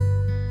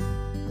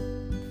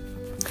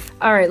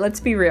All right, let's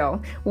be real.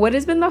 What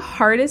has been the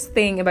hardest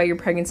thing about your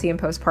pregnancy and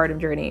postpartum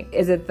journey?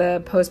 Is it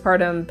the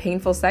postpartum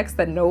painful sex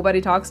that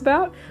nobody talks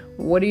about?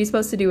 What are you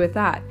supposed to do with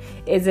that?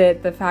 Is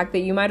it the fact that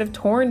you might have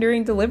torn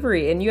during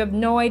delivery and you have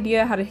no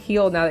idea how to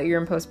heal now that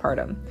you're in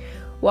postpartum?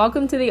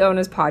 Welcome to the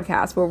Ona's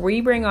podcast, where we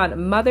bring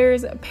on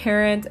mothers,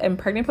 parents, and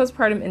pregnant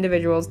postpartum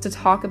individuals to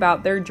talk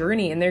about their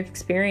journey and their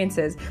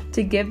experiences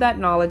to give that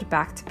knowledge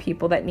back to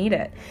people that need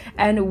it.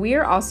 And we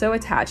are also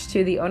attached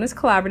to the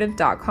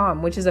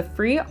onascollaborative.com, which is a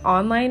free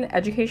online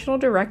educational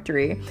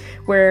directory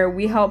where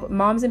we help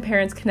moms and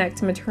parents connect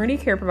to maternity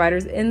care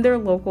providers in their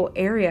local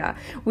area.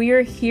 We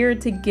are here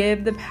to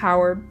give the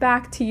power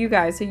back to you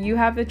guys so you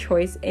have a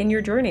choice in your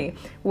journey.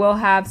 We'll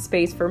have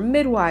space for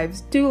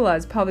midwives,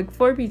 doulas, pelvic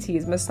floor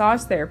PTs,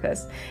 massage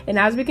therapists. And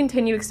as we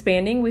continue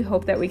expanding, we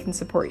hope that we can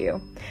support you.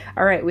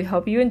 All right, we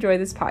hope you enjoy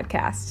this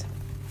podcast.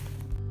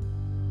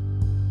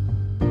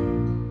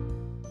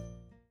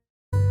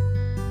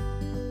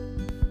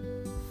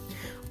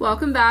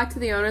 Welcome back to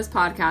the Ona's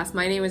podcast.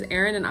 My name is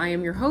Erin and I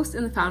am your host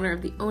and the founder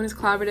of the Ona's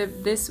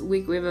Collaborative. This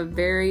week we have a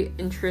very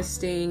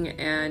interesting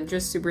and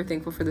just super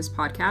thankful for this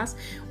podcast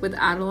with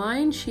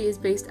Adeline. She is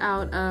based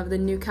out of the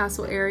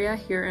Newcastle area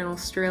here in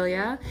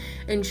Australia,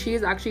 and she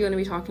is actually going to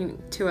be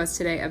talking to us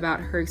today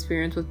about her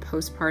experience with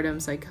postpartum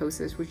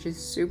psychosis, which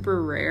is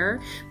super rare,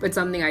 but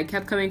something I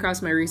kept coming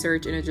across in my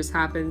research, and it just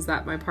happens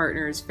that my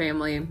partner's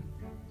family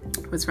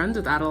was friends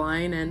with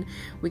Adeline and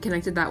we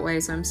connected that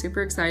way. So I'm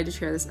super excited to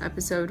share this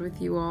episode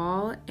with you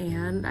all,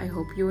 and I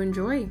hope you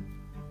enjoy.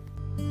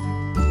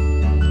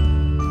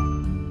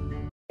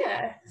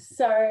 Yeah,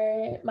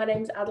 so my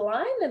name's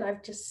Adeline and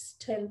I've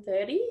just turned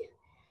 30.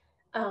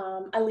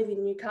 I live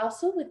in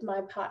Newcastle with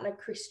my partner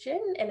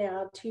Christian and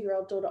our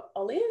 2-year-old daughter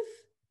Olive.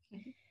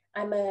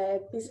 I'm a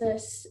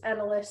business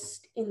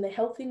analyst in the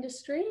health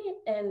industry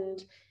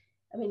and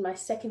I'm in my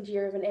second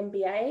year of an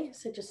MBA,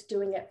 so just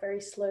doing it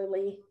very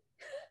slowly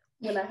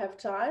when I have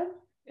time.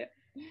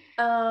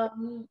 Yeah.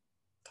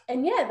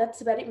 And yeah,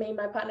 that's about it. Me and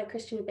my partner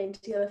Christian have been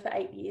together for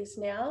 8 years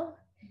now.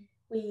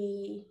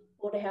 We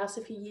bought a house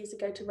a few years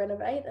ago to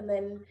renovate and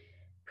then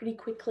pretty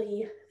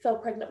quickly fell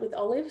pregnant with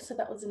Olive, so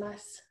that was a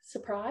nice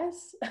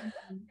surprise.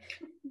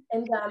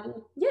 And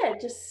yeah,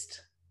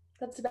 just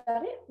that's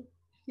about it.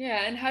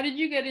 Yeah, and how did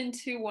you get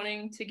into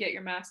wanting to get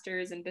your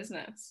master's in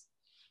business?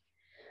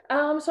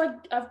 So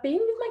I've been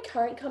with my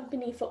current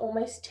company for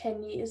almost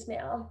 10 years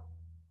now.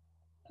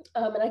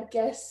 And I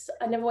guess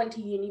I never went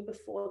to uni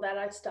before that.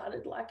 I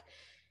started like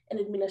an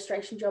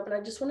administration job and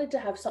I just wanted to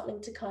have something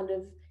to kind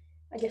of,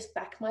 I guess,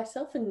 back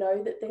myself and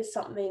know that there's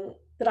something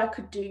that I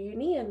could do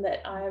uni and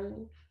that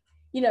I'm,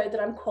 that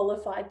I'm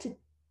qualified to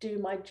do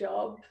my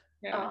job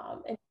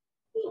and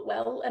do it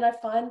well. And I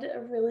find it a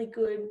really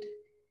good,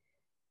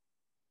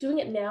 doing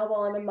it now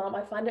while I'm a mum,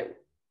 I find it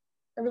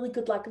a really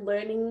good like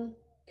learning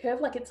curve.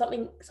 Like it's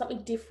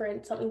something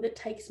different, something that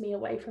takes me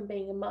away from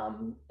being a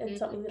mum and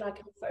something that I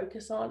can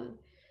focus on.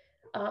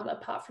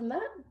 Apart from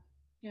that.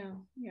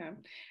 Yeah.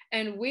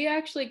 And we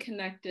actually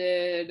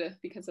connected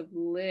because of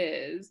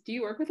Liz. Do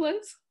you work with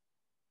Liz?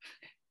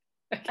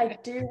 Okay. I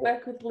do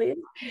work with Liz.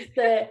 She's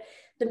the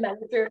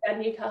manager of our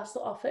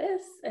Newcastle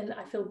office, and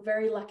I feel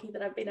very lucky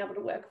that I've been able to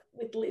work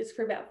with Liz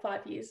for about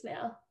 5 years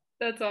now.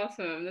 That's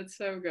awesome. That's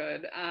so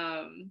good.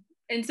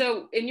 And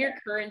so in your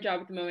current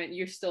job at the moment,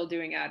 you're still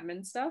doing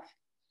admin stuff?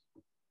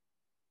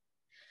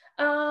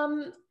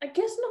 I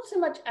guess not so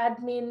much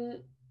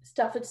admin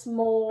stuff. It's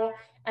more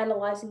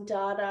analyzing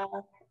data,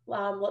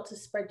 lots of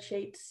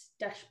spreadsheets,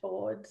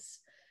 dashboards,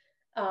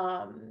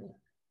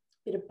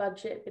 bit of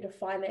budget, bit of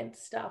finance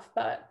stuff.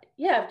 But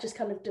yeah, I've just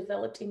kind of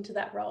developed into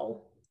that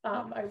role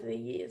over the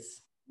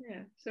years.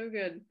 Yeah, so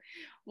good.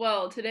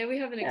 Well, today we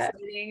have an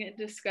exciting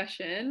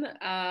discussion.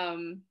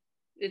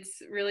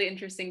 It's really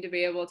interesting to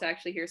be able to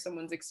actually hear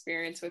someone's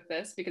experience with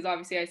this, because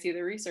obviously I see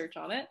the research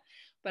on it,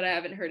 but I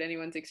haven't heard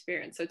anyone's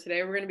experience. So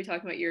today we're going to be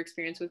talking about your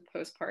experience with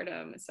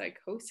postpartum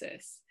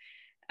psychosis.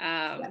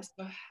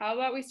 So how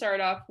about we start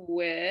off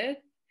with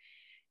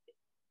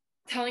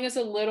telling us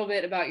a little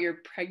bit about your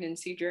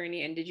pregnancy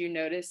journey, and did you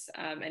notice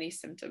any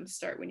symptoms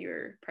start when you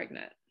were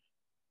pregnant?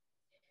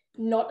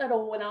 Not at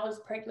all when I was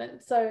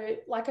pregnant. So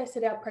like I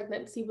said, our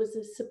pregnancy was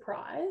a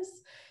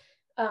surprise.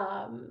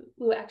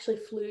 We were actually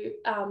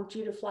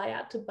due to fly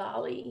out to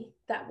Bali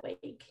that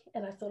week,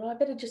 and I thought, I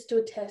better just do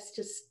a test,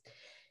 just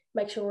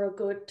make sure we're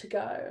good to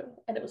go.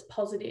 And it was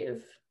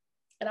positive.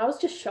 And I was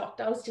just shocked.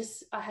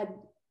 I had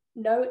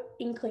no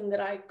inkling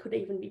that I could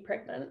even be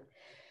pregnant.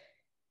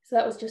 So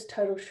that was just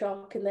total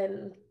shock. And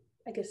then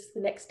I guess the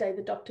next day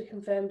the doctor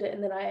confirmed it.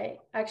 And then I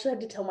actually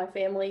had to tell my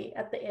family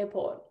at the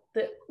airport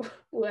that we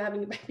were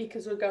having a baby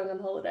because we were going on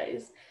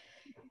holidays.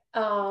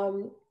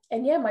 And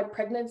yeah, my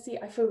pregnancy,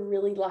 I feel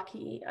really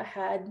lucky. I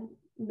had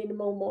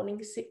minimal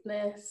morning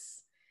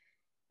sickness.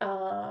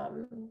 I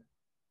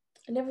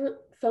never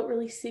felt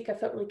really sick. I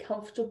felt really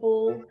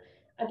comfortable.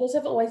 I guess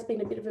I've always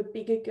been a bit of a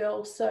bigger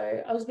girl,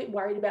 so I was a bit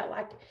worried about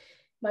like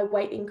my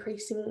weight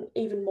increasing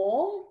even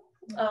more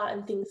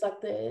and things like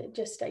the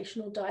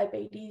gestational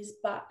diabetes,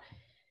 but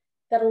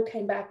that all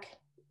came back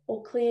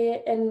all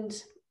clear. And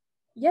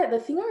yeah, the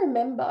thing I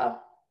remember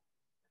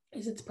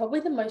is it's probably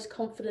the most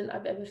confident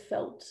I've ever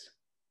felt,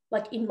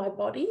 like in my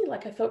body.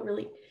 Like I felt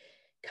really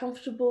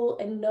comfortable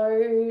and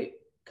no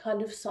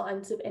kind of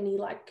signs of any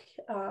like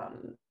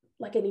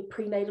any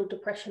prenatal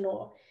depression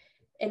or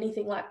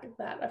anything like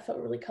that. I felt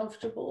really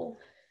comfortable.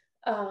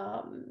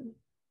 Um,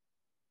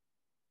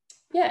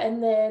 yeah,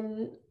 and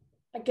then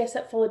I guess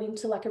that followed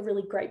into like a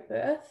really great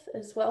birth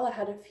as well. I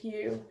had a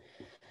few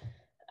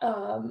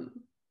um,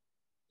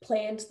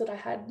 plans that I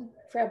had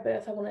for our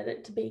birth. I wanted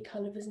it to be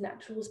kind of as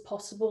natural as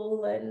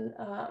possible, and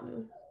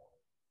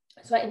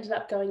so I ended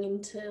up going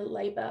into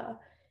labour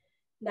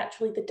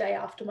naturally the day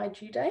after my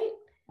due date,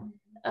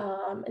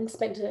 and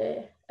spent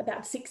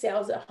about 6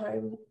 hours at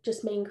home,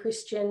 just me and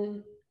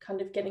Christian,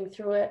 kind of getting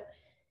through it.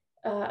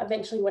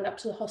 Eventually went up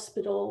to the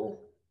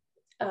hospital,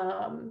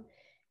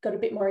 got a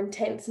bit more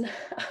intense, and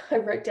I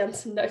wrote down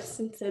some notes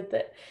and said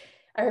that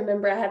I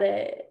remember I had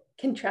a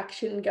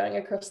contraction going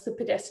across the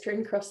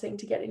pedestrian crossing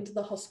to get into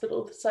the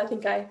hospital. So I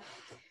think I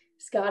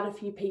scarred a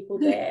few people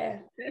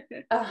there.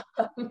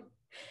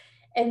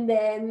 And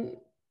then,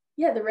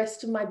 yeah, the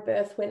rest of my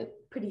birth went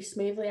pretty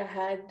smoothly. I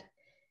had,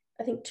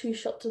 I think, 2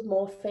 shots of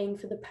morphine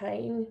for the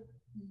pain,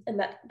 and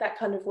that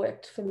kind of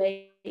worked for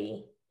me.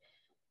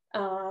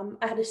 I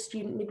had a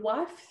student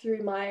midwife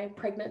through my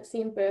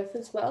pregnancy and birth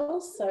as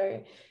well.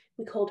 So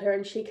we called her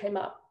and she came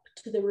up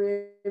to the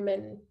room,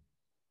 and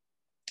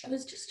it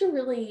was just a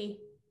really,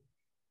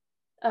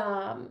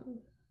 I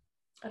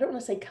don't want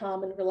to say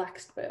calm and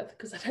relaxed birth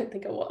because I don't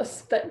think it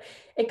was, but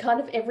it kind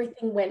of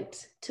everything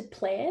went to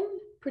plan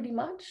pretty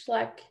much.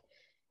 Like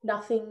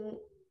nothing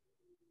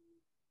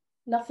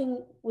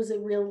was a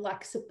real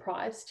like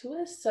surprise to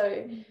us. So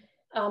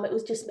it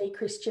was just me,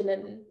 Christian,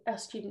 and our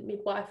student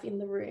midwife in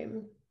the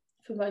room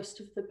for most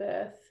of the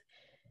birth.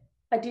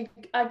 I did,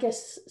 I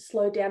guess,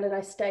 slow down, and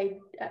I stayed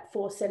at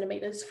 4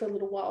 centimeters for a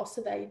little while.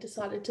 So they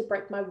decided to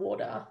break my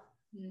water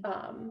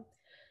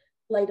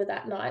later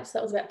that night. So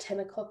that was about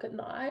 10 o'clock at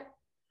night.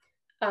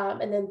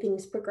 And then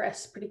things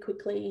progressed pretty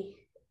quickly.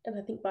 And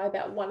I think by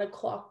about 1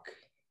 o'clock,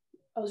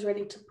 I was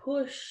ready to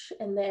push.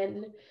 And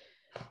then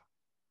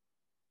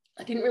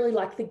I didn't really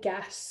like the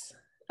gas.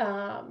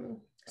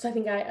 So I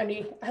think I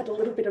only had a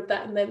little bit of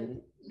that and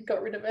then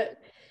got rid of it.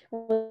 It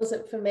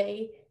wasn't for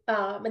me.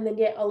 And then,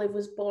 yeah, Olive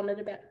was born at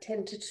about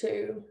 10 to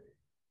 2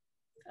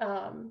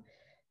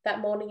 that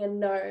morning. And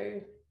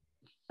no,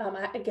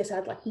 I guess I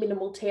had like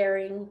minimal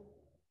tearing,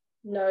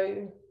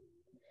 no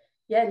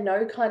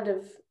kind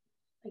of,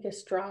 I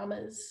guess,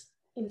 dramas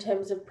in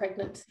terms of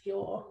pregnancy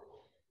or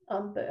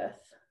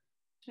birth.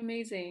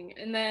 Amazing.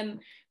 And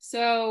then,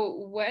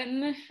 so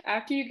when,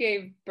 after you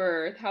gave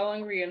birth, how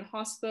long were you in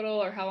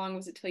hospital, or how long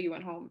was it till you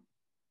went home?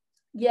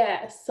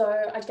 Yeah,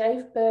 so I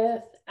gave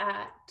birth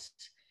at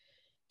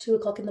 2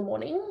 o'clock in the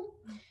morning,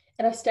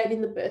 and I stayed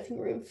in the birthing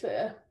room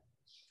for,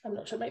 I'm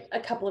not sure, maybe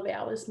a couple of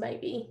hours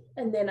maybe.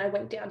 And then I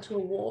went down to a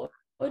ward.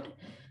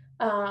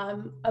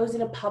 I was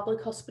in a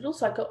public hospital,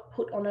 so I got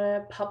put on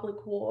a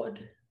public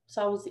ward.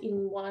 So I was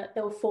in one,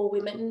 there were 4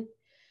 women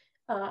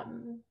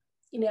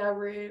in our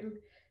room.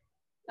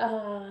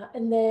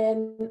 And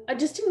then I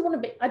didn't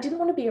want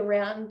to be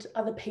around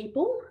other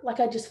people. Like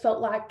I just felt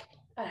like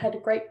I had a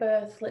great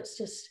birth.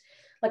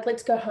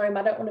 Let's go home.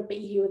 I don't want to be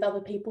here with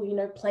other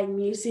people, playing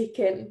music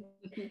and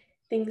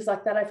things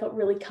like that. I felt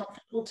really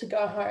comfortable to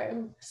go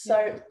home.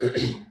 So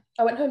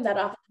I went home that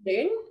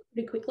afternoon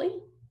pretty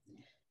quickly.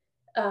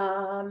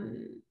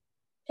 And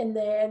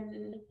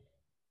then,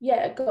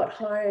 yeah, I got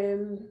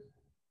home,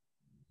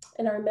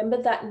 and I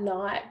remember that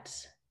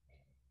night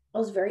I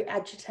was very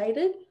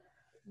agitated.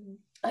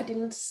 I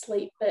didn't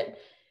sleep,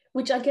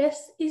 which I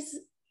guess is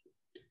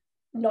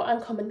not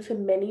uncommon for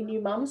many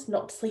new mums,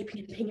 not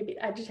sleeping and being a bit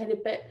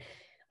agitated, but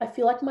I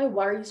feel like my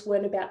worries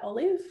weren't about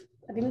Olive.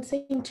 I didn't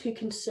seem too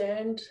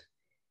concerned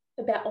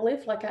about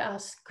Olive. Like I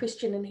asked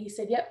Christian and he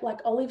said, yep, like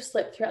Olive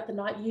slept throughout the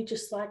night. You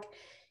just like,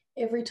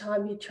 every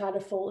time you try to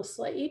fall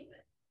asleep,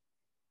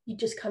 you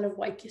just kind of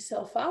wake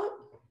yourself up.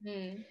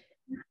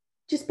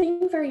 Just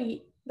being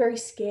very, very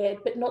scared,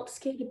 but not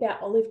scared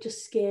about Olive,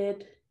 just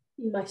scared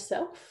in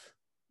myself.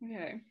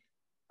 Okay.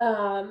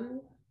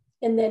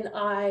 And then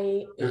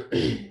I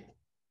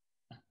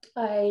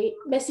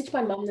messaged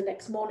my mum the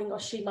next morning, or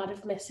she might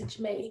have messaged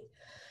me.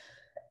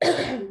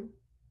 And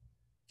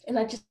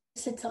I just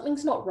said,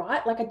 something's not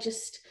right. Like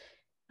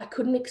I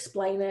couldn't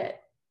explain it,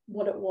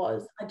 what it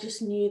was. I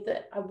just knew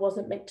that I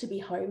wasn't meant to be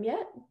home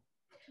yet.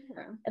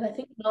 Okay. And I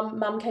think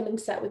mum came and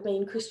sat with me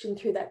and Christian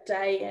through that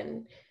day,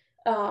 and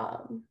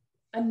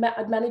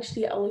I'd managed to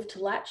get Olive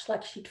to latch.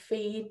 Like she'd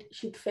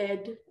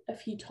fed a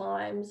few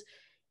times,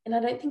 and I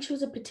don't think she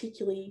was a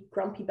particularly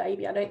grumpy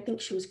baby. I don't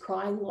think she was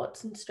crying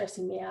lots and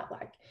stressing me out.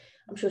 Like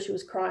I'm sure she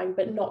was crying,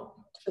 but not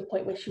to the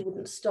point where she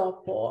wouldn't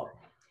stop, or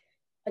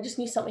I just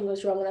knew something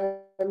was wrong. And I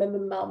remember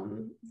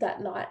mum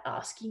that night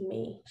asking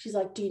me, she's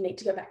like, do you need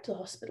to go back to the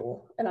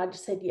hospital? And I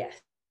just said yes.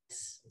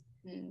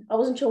 I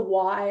wasn't sure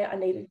why I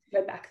needed to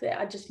go back there.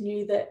 I just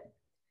knew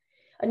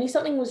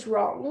something was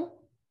wrong.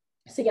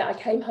 So I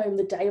came home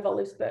the day of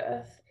Olive's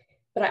birth,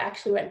 but I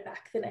actually went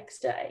back the next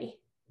day.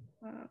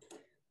 Wow.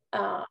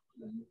 Um,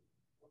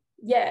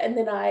 yeah, and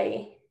then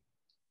I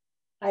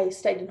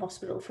stayed in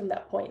hospital from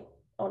that point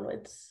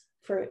onwards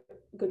for a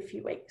good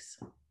few weeks.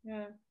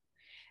 Yeah.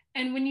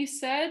 And when you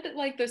said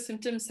like the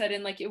symptoms set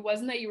in, like it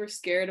wasn't that you were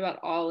scared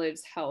about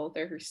Olive's health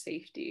or her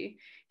safety.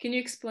 Can you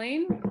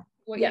explain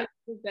what you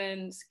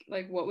then,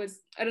 like what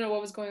was, I don't know,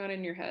 what was going on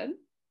in your head?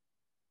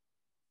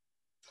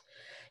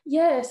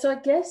 Yeah, so I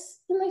guess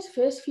in those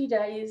first few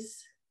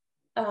days,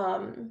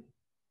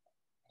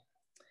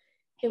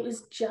 it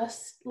was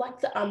just like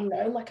the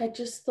unknown. Like I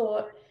just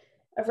thought,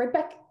 I read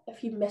back a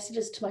few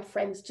messages to my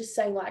friends just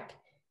saying like,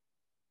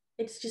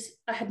 it's just,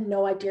 I had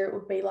no idea it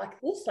would be like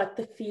this, like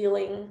the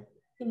feeling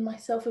in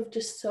myself of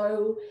just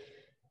so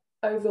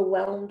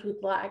overwhelmed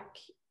with like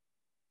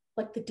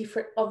the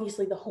different,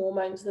 obviously the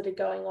hormones that are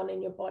going on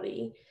in your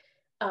body.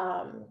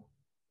 I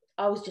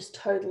was just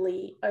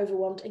totally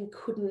overwhelmed and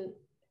couldn't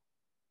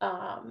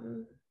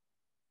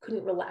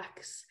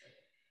relax.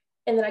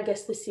 And then I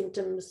guess the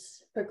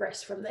symptoms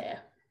progressed from there.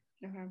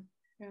 Okay.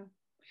 Yeah.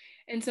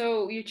 And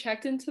so you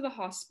checked into the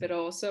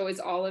hospital. So is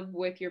Olive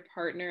with your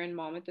partner and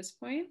mom at this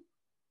point?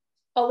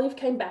 Olive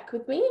came back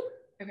with me.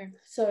 Okay.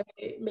 So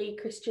me,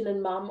 Christian,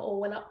 and mum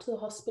all went up to the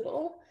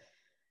hospital.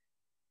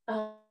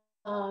 And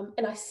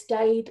I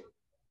stayed,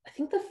 I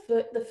think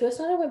the first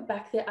night I went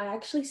back there, I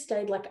actually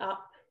stayed like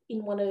up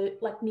in one of,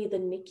 like near the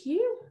NICU.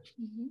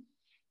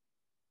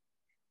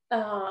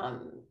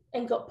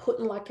 And got put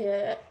in like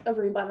a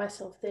room by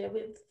myself there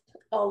with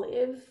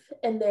Olive.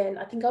 And then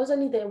I think I was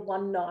only there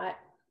one night.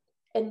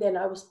 And then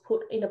I was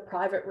put in a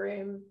private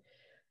room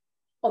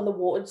on the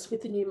wards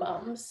with the new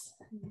mums.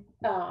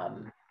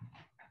 And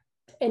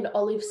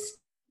Olive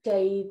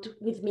stayed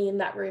with me in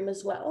that room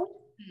as well.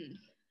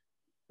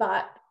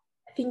 But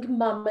I think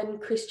mum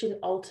and Christian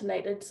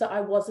alternated, so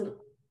I wasn't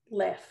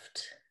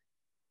left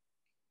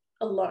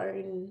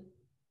alone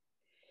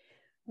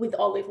with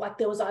Olive. Like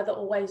there was either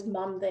always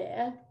mum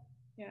there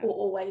or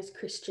always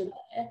Christian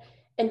there.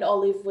 And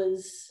Olive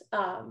was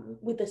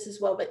with us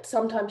as well, but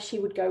sometimes she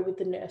would go with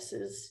the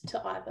nurses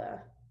to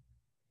either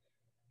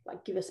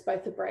like give us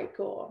both a break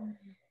or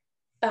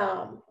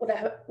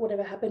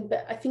whatever happened.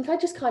 But I think I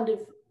just kind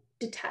of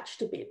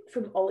detached a bit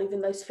from Olive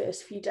in those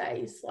first few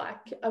days.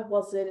 Like I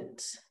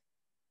wasn't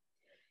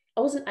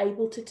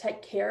able to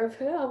take care of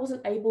her. I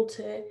wasn't able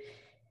to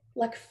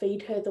like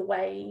feed her the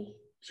way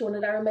she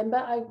wanted. I remember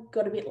I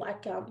got a bit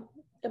like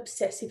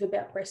obsessive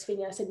about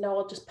breastfeeding. I said, no,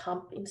 I'll just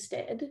pump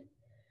instead.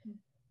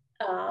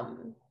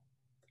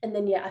 And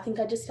then, I think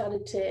I just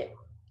started to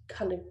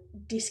kind of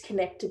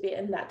disconnect a bit.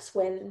 And that's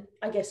when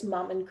I guess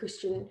mum and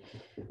Christian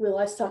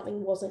realized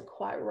something wasn't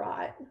quite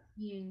right.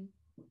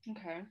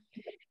 Okay.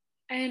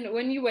 And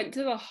when you went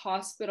to the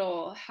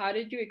hospital, how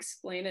did you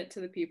explain it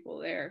to the people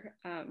there?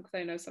 Because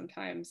I know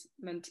sometimes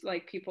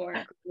people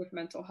aren't good with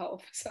mental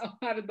health. So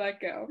how did that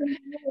go?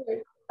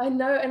 I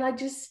know. And I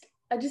just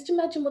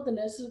imagine what the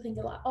nurses were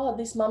thinking, like, oh,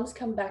 this mum's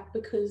come back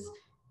because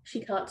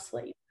she can't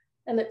sleep.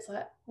 And it's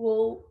like,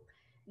 well,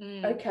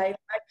 okay,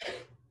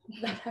 like,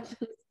 that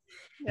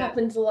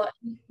happens a lot.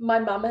 My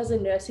mum has a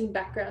nursing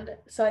background,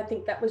 so I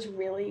think that was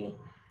really,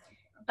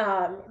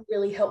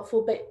 really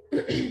helpful. But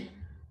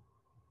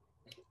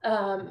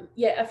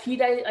a few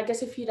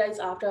days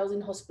after I was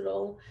in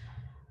hospital,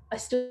 I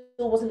still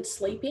wasn't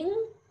sleeping.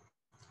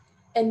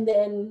 And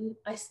then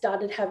I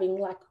started having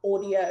like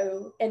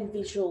audio and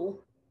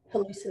visual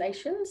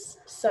hallucinations.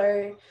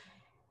 So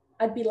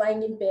I'd be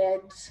laying in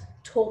bed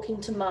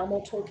talking to mum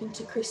or talking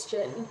to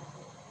Christian,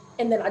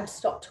 and then I'd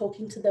stop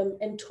talking to them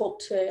and talk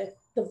to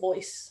the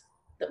voice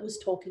that was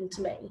talking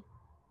to me.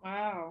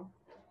 Wow.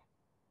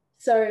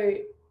 So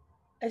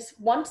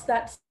once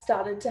that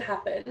started to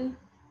happen,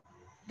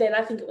 then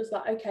I think it was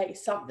like, okay,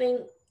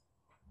 something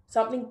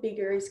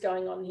bigger is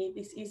going on here.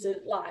 This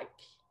isn't like,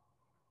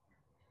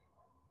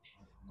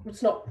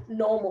 it's not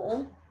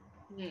normal.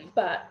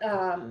 But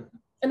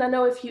and I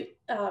know a few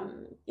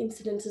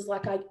incidences,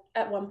 like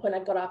at one point I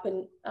got up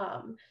and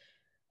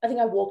I think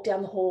I walked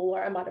down the hall,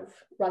 or I might have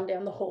run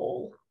down the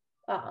hall,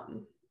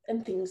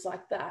 and things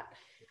like that.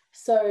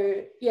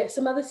 So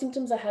some other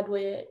symptoms I had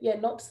were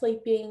not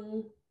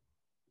sleeping,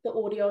 the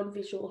audio and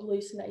visual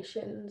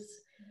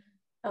hallucinations,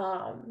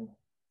 and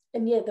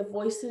the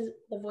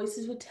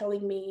voices were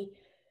telling me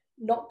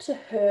not to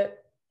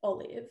hurt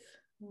Olive,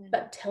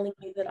 but telling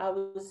me that I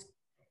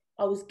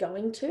was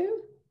going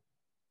to.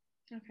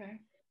 Okay.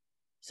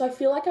 So I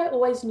feel like I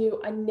always knew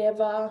I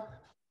never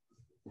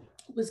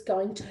was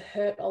going to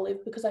hurt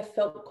Olive, because I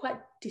felt quite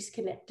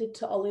disconnected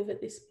to Olive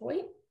at this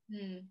point.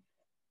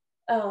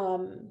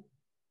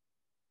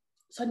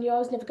 So I knew I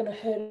was never going to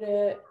hurt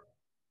her,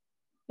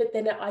 but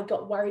then I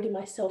got worried in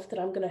myself that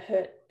I'm going to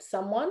hurt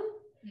someone.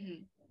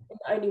 And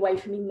the only way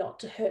for me not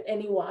to hurt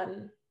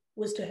anyone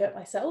was to hurt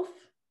myself.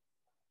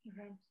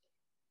 Okay.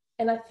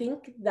 And I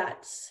think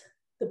that's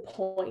the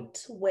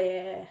point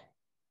where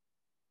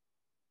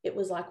it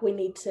was like, we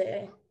need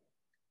to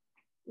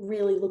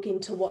really look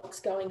into what's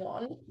going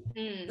on.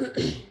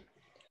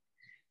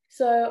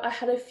 So I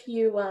had a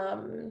few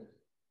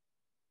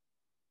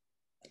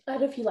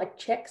like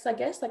checks, I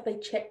guess, like they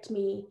checked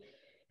me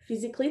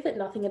physically, that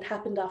nothing had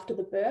happened after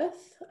the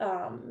birth,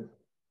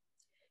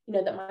 you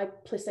know, that my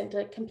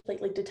placenta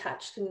completely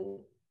detached and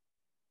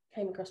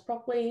came across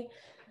properly.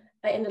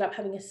 I ended up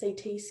having a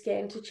CT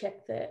scan to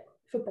check that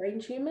for brain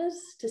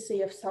tumors to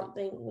see if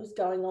something was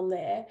going on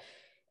there.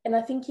 And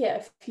I think, yeah,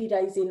 a few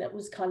days in, it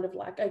was kind of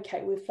like,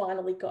 okay, we've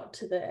finally got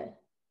to the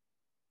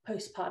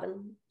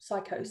postpartum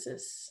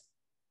psychosis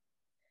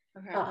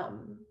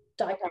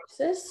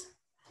diagnosis.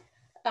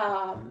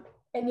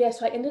 And yeah,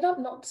 so I ended up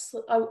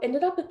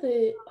at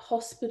the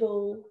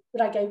hospital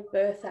that I gave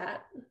birth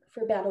at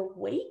for about a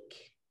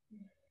week,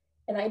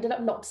 and I ended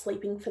up not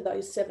sleeping for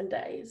those 7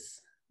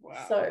 days.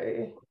 Wow.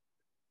 So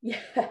yeah.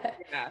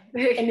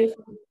 And if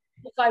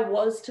I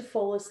was to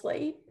fall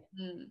asleep,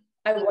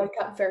 I woke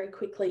up very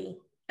quickly,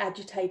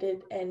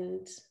 agitated,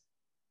 and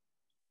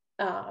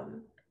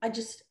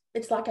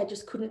it's like I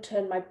just couldn't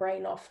turn my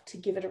brain off to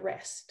give it a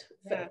rest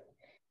for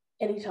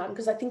any time.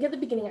 Because I think at the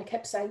beginning I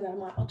kept saying that, I'm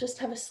like, I'll just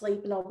have a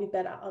sleep and I'll be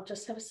better. I'll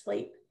just have a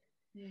sleep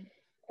and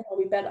I'll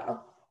be better.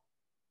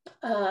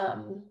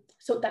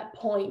 So at that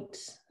point,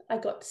 I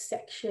got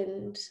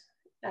sectioned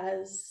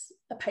as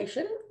a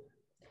patient.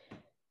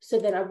 So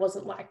then I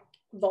wasn't like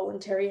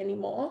voluntary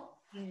anymore.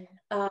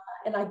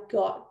 And I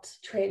got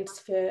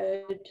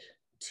transferred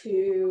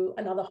to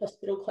another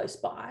hospital close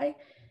by,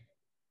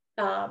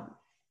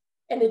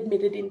 and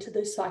admitted into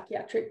the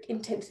psychiatric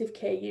intensive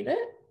care unit.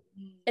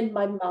 And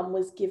my mum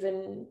was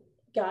given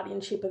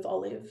guardianship of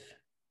Olive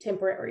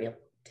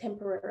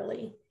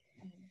temporarily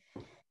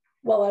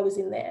while I was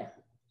in there.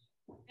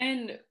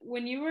 And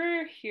when you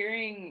were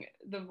hearing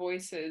the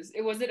voices,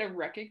 was it a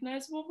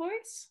recognizable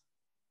voice?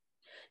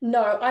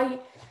 No, I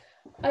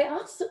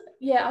asked,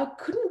 I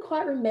couldn't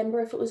quite remember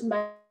if it was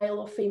male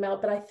or female,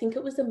 but I think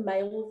it was a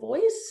male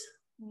voice.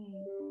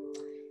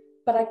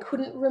 But I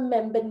couldn't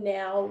remember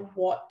now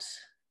what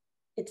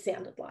it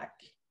sounded like.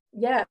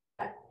 Yeah.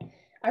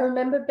 I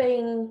remember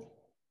being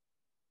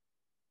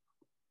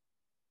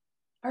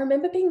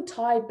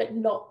tired, but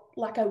not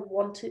like I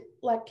wanted,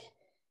 like,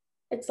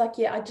 it's like,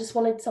 I just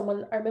wanted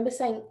someone. I remember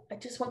saying, I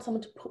just want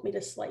someone to put me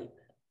to sleep.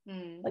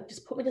 Like,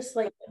 just put me to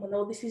sleep. And when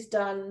all this is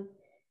done,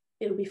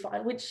 it'll be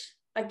fine, which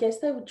I guess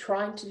they were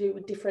trying to do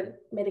with different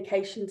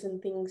medications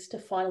and things to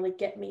finally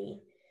get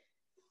me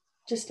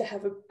just to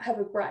have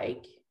a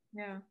break.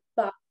 Yeah.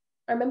 But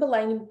I remember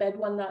laying in bed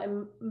one night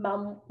and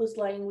mum was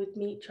laying with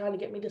me trying to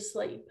get me to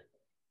sleep.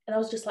 And I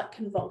was just like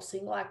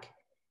convulsing, like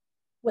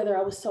whether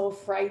I was so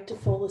afraid to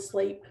fall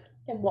asleep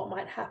and what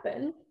might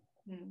happen.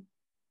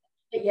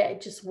 But yeah,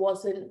 it just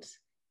wasn't,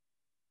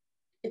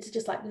 it's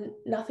just like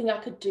nothing I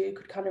could do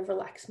could kind of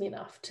relax me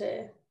enough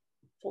to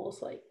fall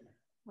asleep.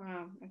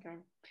 Wow. Okay.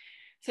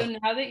 So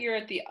now that you're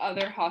at the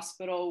other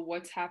hospital,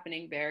 what's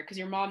happening there? Because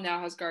your mom now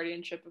has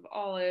guardianship of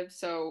Olive.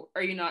 So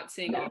are you not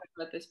seeing Olive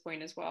at this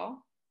point as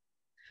well?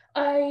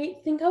 I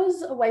think I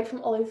was away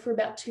from Olive for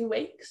about 2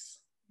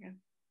 weeks. Yeah.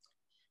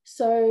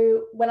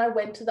 So when I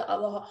went to the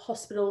other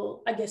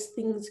hospital, I guess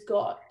things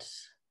got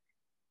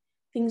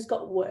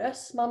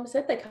worse. Mum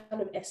said they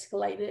kind of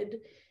escalated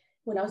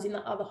when I was in the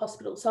other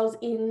hospital. So I was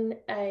in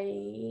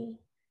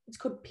it's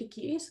called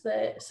PICU, so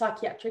the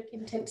psychiatric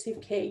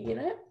intensive care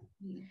unit,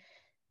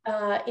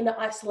 in an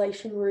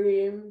isolation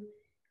room.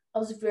 I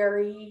was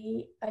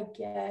very, I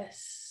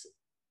guess,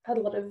 had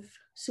a lot of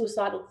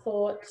suicidal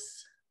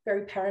thoughts,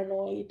 very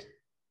paranoid,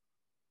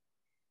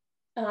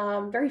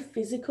 very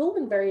physical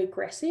and very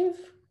aggressive.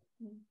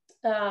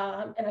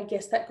 And I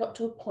guess that got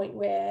to a point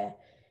where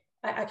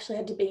I actually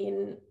had to be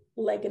in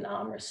leg and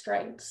arm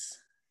restraints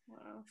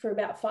for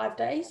about 5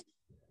 days.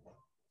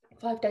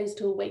 5 days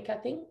to a week, I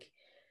think.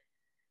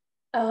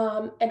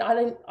 And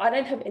I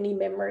don't have any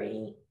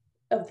memory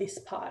of this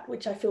part,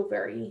 which I feel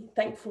very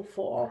thankful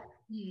for.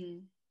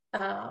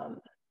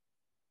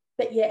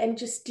 But yeah, and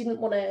just I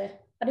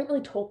didn't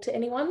really talk to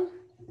anyone,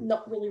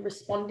 not really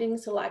responding.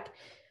 So like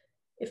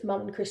if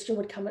Mum and Christian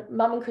were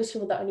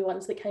the only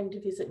ones that came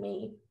to visit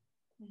me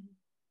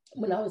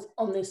when I was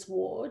on this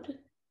ward.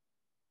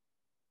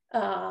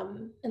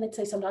 And they'd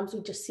say sometimes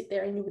we'd just sit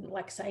there and you wouldn't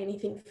like say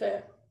anything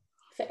for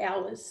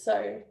hours.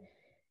 So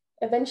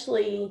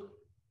eventually,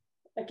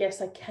 I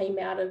guess I came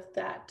out of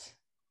that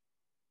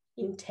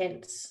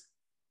intense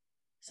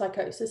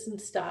psychosis and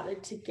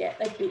started to get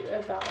a bit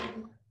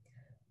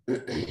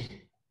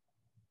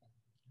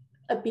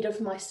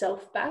of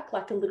myself back,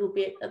 like a little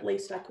bit, at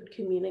least I could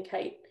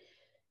communicate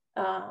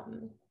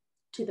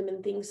to them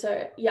and things.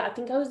 So yeah, I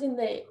think I was in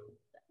the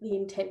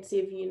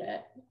intensive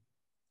unit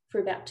for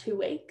about 2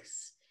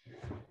 weeks.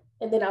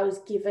 And then I was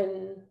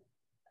given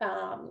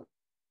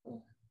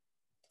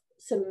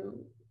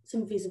some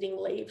visiting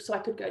leave so I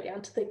could go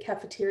down to the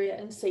cafeteria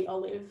and see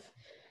Olive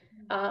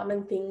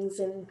and things,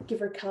 and give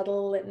her a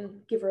cuddle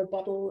and give her a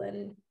bottle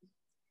and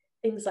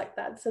things like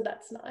that. So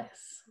that's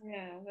nice.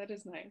 Yeah, that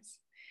is nice.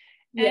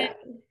 Yeah.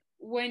 And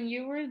when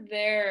you were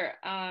there,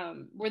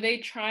 were they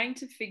trying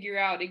to figure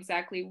out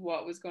exactly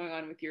what was going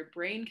on with your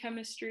brain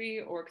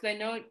chemistry? Or because I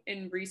know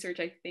in research,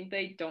 I think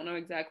they don't know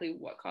exactly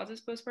what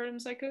causes postpartum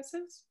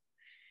psychosis.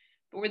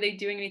 But were they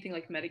doing anything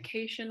like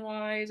medication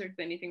wise, or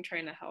anything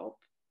trying to help?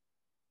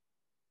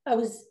 I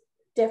was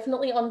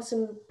definitely on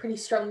some pretty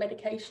strong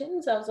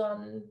medications. I was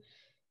on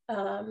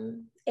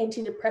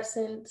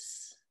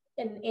antidepressants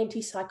and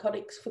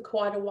antipsychotics for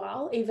quite a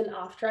while, even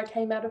after I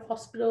came out of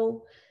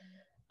hospital.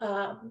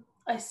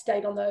 I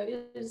stayed on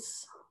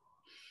those.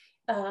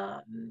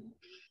 And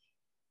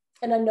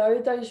I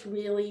know those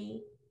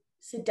really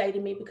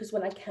sedated me, because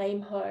when I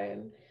came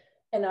home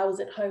and I was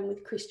at home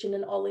with Christian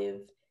and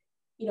Olive,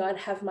 you know, I'd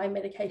have my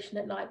medication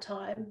at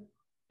nighttime,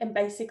 and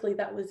basically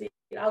that was it.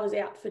 I was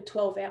out for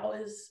 12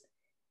 hours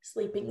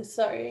sleeping.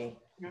 So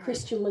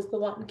Christian was the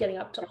one getting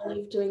up to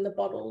Olive, doing the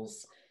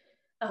bottles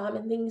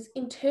and things.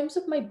 In terms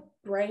of my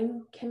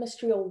brain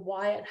chemistry or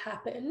why it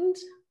happened,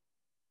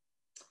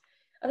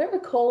 I don't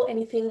recall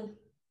anything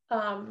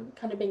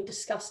kind of being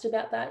discussed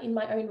about that. In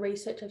my own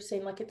research, I've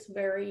seen like it's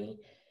very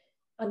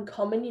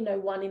uncommon, you know,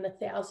 1 in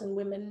 1,000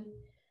 women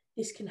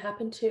this can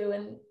happen to.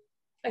 And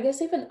I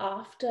guess even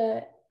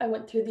after I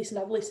went through this, and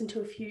I've listened to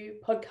a few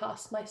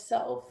podcasts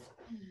myself,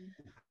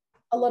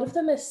 a lot of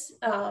them is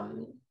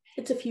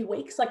it's a few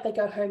weeks, like they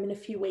go home and a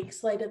few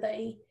weeks later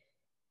they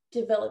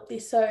develop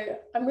this. So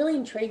I'm really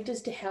intrigued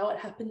as to how it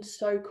happened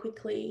so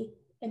quickly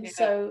and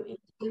so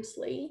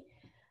intensely.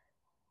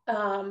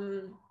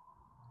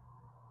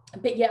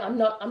 But yeah, I'm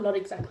not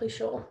exactly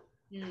sure.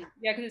 Yeah,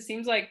 because it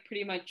seems like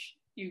pretty much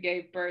you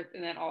gave birth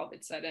and then all of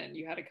it set in.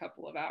 You had a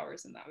couple of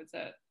hours and that was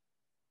it.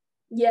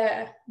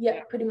 Yeah,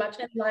 pretty much.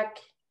 And like,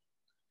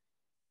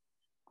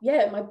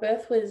 yeah, my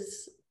birth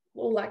was,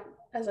 well, like,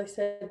 as I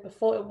said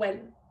before, it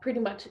went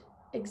pretty much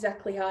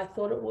exactly how I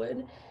thought it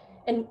would.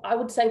 And I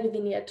would say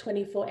within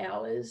 24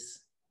 hours,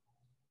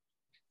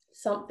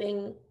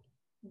 something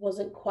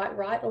wasn't quite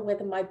right, or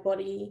whether my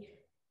body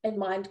and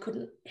mind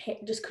couldn't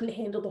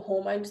handle the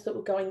hormones that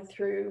were going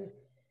through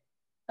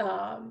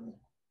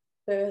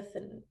birth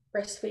and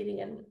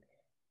breastfeeding and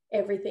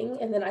everything.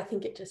 And then I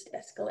think it just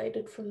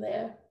escalated from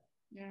there.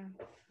 Yeah.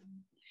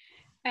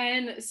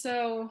 And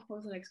so what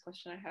was the next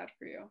question I had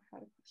for you? I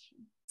had a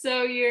question.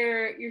 So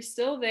you're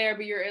still there,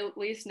 but you're at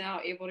least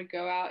now able to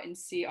go out and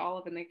see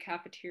Olive in the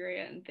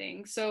cafeteria and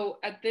things. So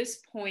at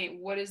this point,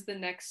 what is the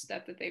next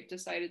step that they've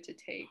decided to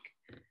take?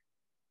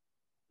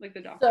 Like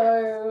the doctor.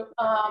 So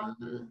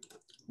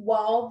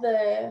while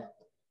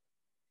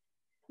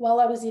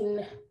I was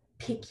in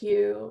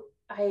PICU,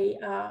 I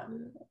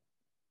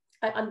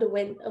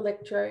underwent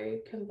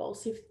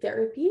electroconvulsive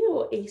therapy,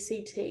 or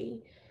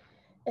ECT,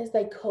 as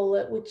they call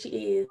it, which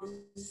is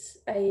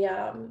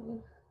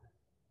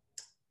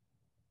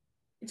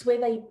it's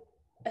where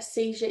a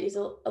seizure is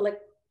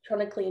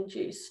electronically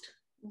induced.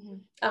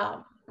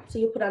 So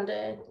you're put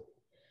under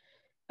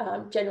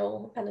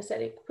general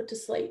anesthetic, put to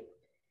sleep,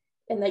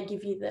 and they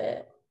give you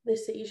the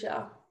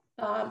seizure.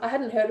 I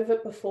hadn't heard of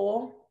it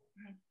before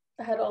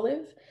I had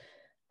Olive.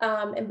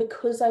 And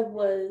because I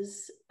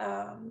was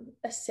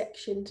a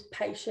sectioned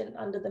patient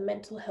under the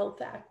Mental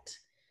Health Act,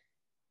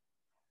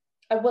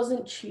 I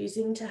wasn't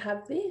choosing to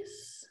have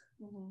this.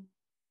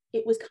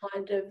 It was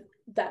kind of,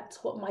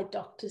 that's what my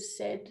doctors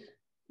said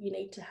you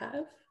need to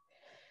have.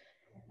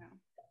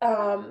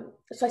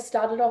 So I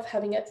started off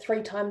having it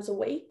 3 times a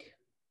week,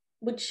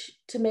 which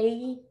to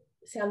me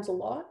sounds a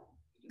lot,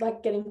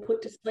 like getting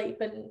put to sleep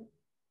and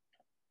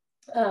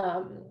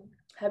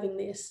having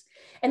this.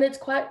 And it's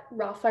quite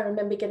rough. I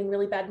remember getting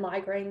really bad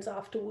migraines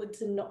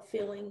afterwards and not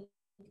feeling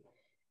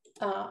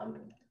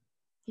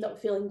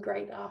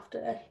great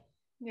after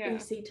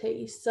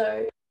ECT.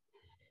 So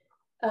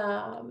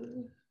I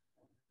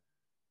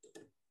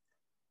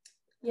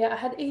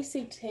had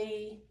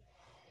ECT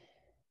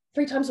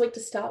 3 times a week to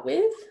start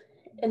with.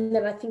 And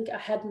then I think I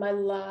had my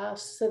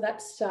last, so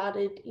that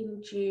started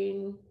in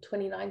June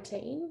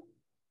 2019.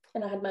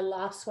 And I had my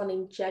last one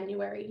in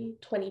January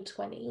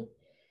 2020.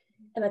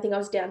 And I think I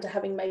was down to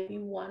having maybe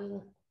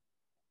 1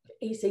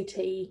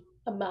 ECT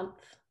a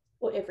month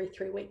or every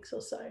 3 weeks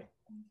or so.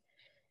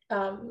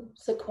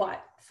 So quite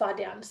far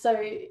down.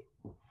 So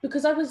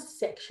because I was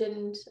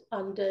sectioned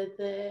under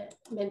the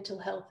Mental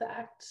Health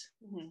Act,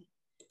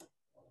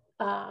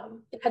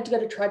 it had to go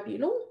to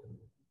tribunal.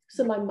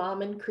 So my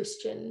mum and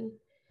Christian,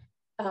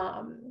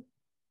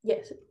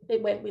 yes,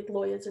 it went with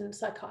lawyers and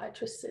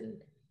psychiatrists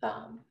and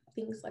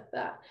things like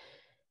that.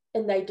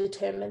 And they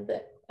determined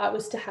that I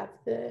was to have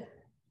the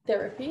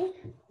therapy.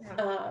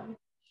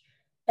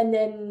 And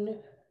then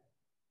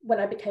when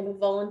I became a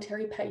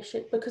voluntary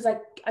patient, because I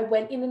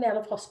went in and out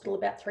of hospital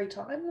about 3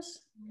 times.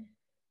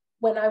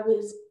 When I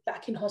was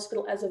back in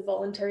hospital as a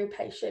voluntary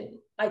patient,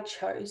 I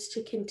chose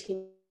to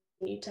continue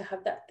to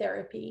have that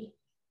therapy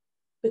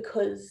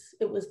because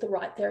it was the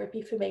right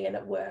therapy for me and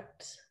it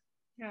worked.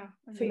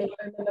 For me.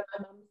 I remember my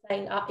mum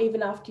saying,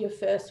 even after your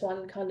first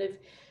one, kind of,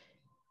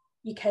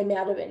 you came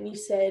out of it and you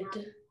said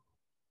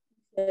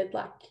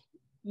like,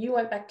 you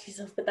went back to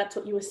yourself, but that's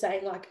what you were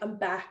saying, like, I'm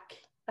back,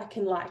 I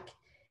can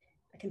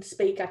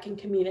speak, I can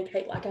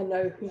communicate, like, I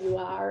know who you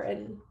are.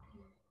 And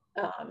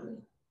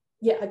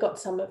I got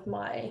some of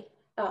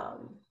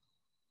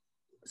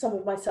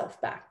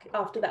myself back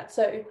after that.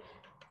 So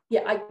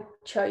I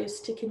chose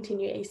to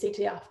continue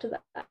ECT after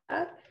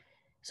that.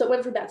 So it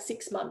went for about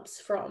 6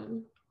 months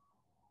from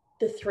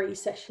the 3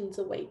 sessions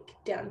a week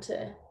down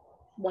to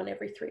 1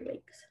 every 3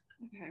 weeks.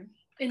 Okay.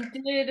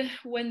 And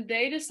when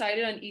they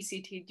decided on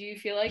ECT, do you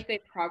feel like they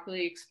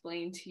properly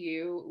explained to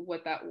you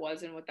what that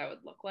was and what that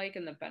would look like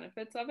and the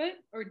benefits of it?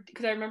 Or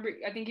because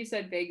I think you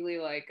said vaguely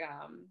like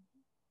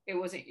it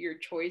wasn't your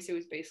choice. It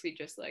was basically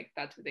just like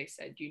that's what they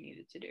said you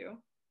needed to do.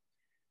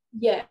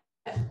 Yeah.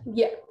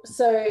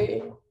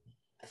 So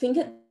I think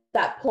at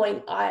that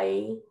point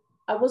I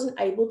wasn't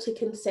able to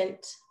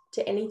consent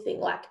to anything.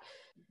 Like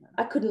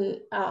I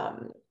couldn't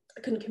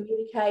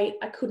communicate.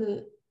 I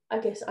couldn't, I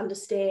guess,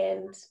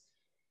 understand.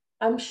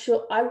 I'm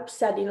sure I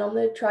sat in on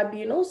the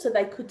tribunal so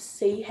they could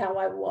see how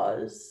I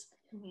was.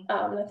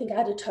 And I think I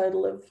had a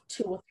total of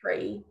 2 or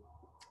 3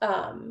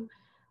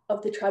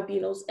 of the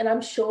tribunals, and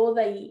I'm sure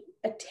they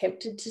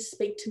attempted to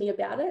speak to me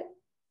about it.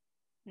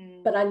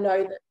 But I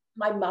know that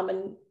my mum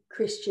and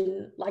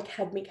Christian like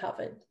had me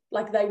covered.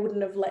 Like they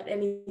wouldn't have let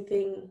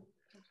anything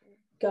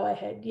go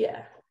ahead.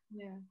 Yeah.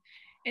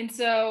 And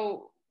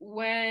so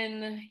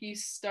when you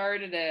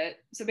started it,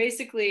 so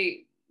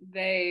basically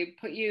they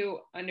put you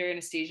under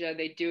anesthesia,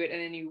 they do it,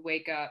 and then you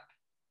wake up,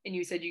 and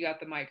you said you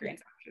got the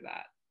migraines after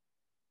that.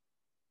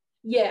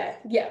 Yeah.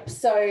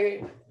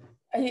 So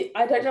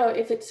I don't know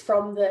if it's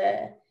from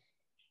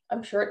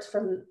I'm sure it's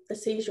from the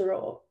seizure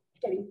or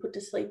getting put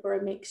to sleep or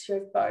a mixture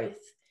of both.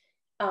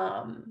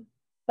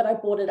 But I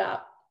brought it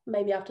up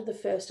maybe after the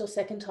first or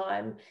second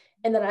time,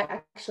 and then I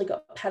actually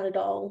got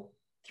Panadol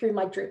through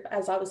my drip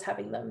as I was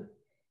having them,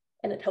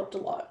 and it helped a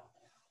lot.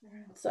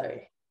 So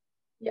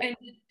yeah. And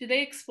did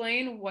they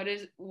explain what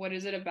is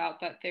it about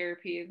that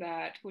therapy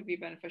that would be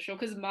beneficial?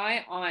 Because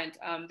my aunt,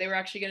 they were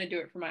actually going to do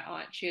it for my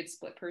aunt. She had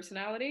split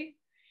personality.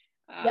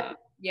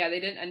 Yeah,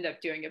 they didn't end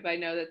up doing it, but I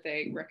know that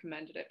they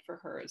recommended it for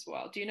her as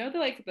well. Do you know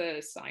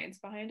the science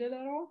behind it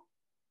at all?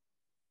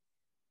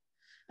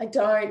 I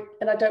don't,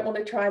 and I don't want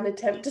to try and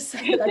attempt to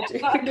say that I do.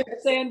 I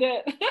understand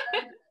it.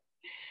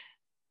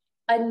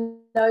 I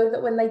know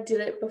that when they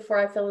did it before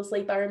I fell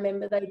asleep, I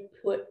remember they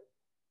put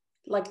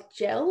like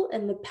gel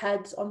and the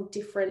pads on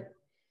different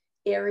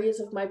areas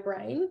of my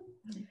brain.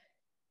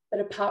 But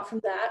apart from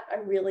that, I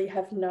really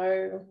have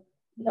no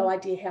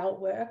idea how it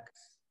works.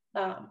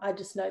 I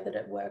just know that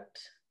it worked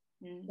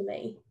for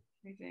me.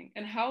 Amazing.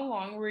 And how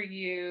long were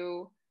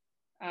you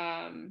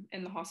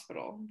in the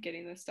hospital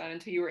getting this done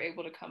until you were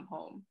able to come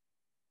home?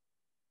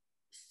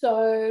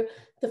 So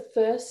the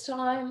first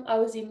time I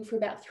was in for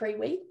about 3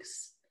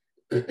 weeks.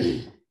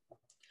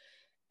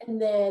 And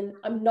then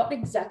I'm not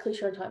exactly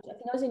sure on time. I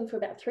think I was in for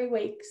about 3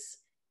 weeks.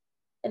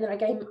 And then I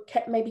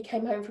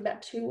came home for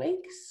about 2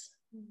 weeks.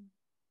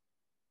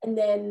 And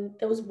then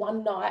there was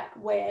one night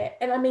where,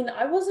 and I mean,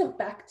 I wasn't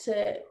back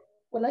to,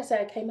 when I say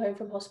I came home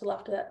from hospital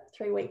after that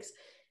 3 weeks,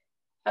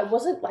 I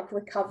wasn't like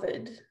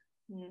recovered.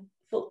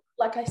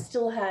 Like I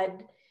still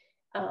had,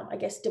 I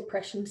guess,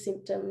 depression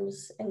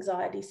symptoms,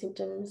 anxiety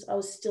symptoms. I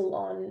was still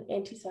on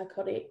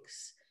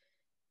antipsychotics.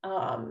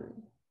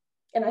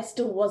 And I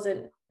still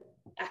wasn't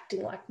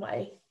acting like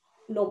my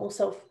normal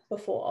self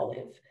before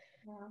Olive.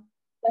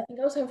 I think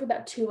I was home for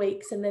about 2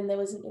 weeks, and then there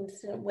was an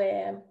incident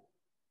where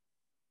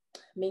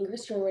me and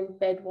Christian were in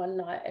bed one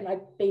night and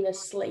I'd been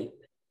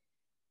asleep,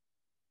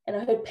 and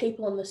I heard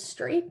people on the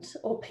street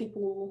or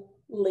people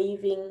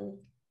leaving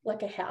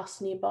like a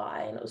house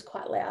nearby, and it was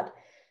quite loud,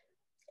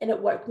 and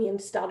it woke me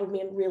and startled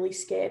me and really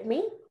scared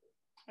me.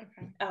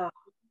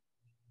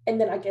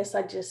 And then I guess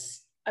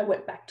I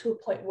went back to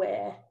a point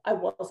where I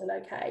wasn't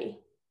okay,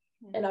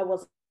 and I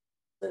wasn't,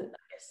 I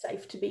guess,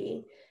 safe to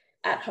be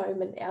at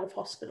home and out of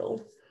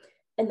hospital.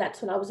 And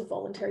that's when I was a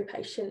voluntary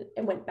patient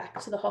and went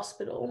back to the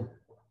hospital.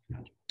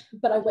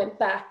 But I went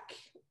back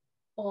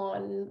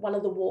on one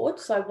of the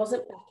wards, so I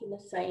wasn't back in the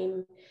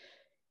same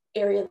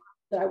area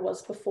that I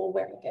was before,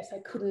 where I guess I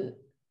couldn't,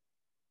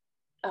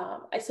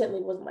 I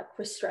certainly wasn't like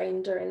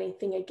restrained or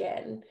anything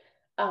again.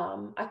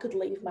 I could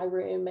leave my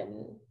room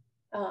and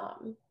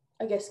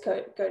I guess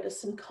go to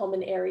some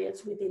common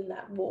areas within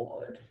that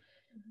ward.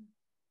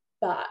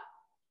 But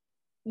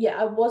yeah,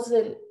 I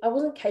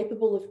wasn't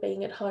capable of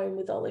being at home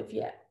with Olive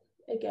yet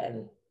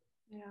again.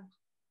 So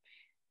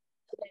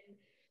then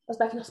I was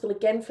back in hospital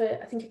again for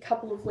I think a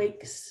couple of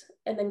weeks,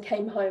 and then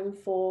came home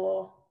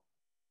for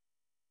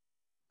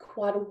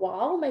quite a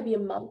while, maybe a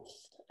month.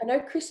 I know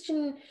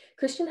Christian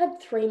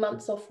had 3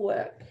 months off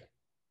work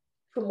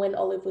from when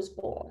Olive was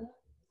born.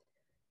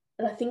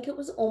 And I think it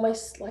was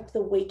almost like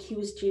the week he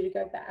was due to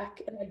go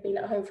back, and I'd been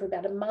at home for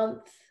about a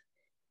month.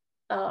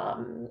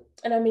 And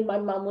I mean, my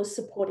mum was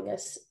supporting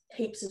us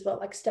heaps as well,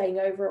 like staying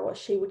over, or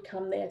she would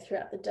come there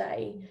throughout the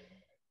day.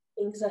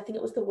 Because I think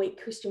it was the week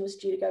Christian was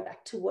due to go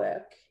back to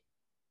work.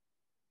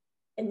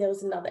 And there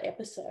was another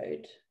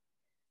episode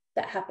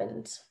that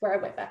happened where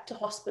I went back to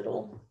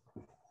hospital.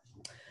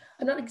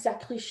 I'm not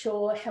exactly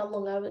sure how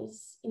long I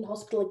was in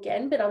hospital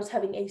again, but I was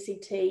having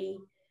ECT,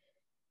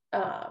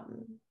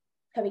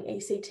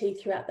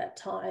 throughout that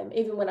time.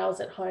 Even when I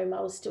was at home,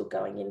 I was still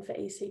going in for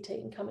ECT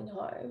and coming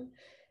home.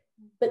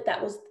 But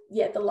that was,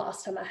 the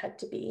last time I had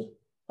to be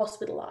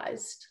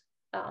hospitalized.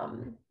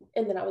 And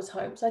then I was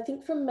home. So I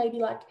think from maybe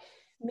like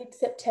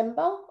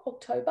mid-September,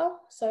 October.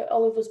 So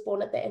Olive was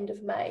born at the end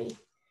of May.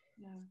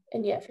 Yeah.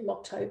 And yeah, from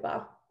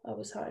October, I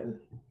was home.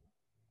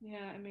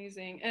 Yeah,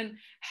 amazing. And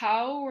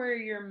how were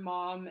your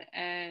mom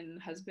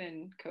and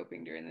husband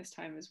coping during this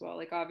time as well?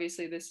 Like,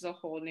 obviously, this is a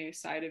whole new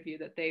side of you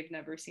that they've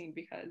never seen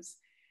because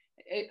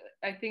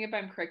I think if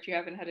I'm correct, you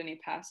haven't had any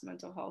past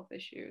mental health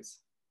issues.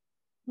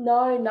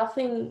 No,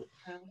 nothing,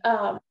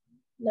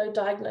 no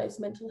diagnosed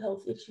mental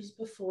health issues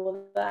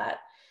before that.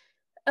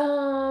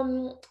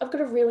 I've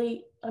got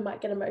I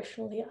might get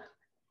emotional here.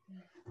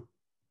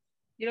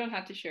 You don't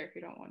have to share if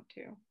you don't want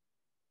to.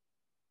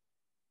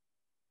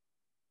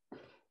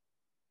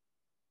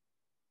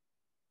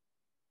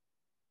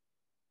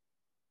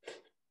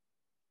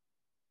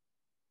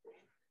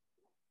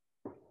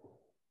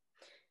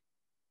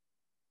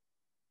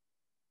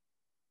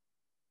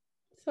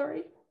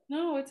 Sorry.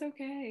 No, it's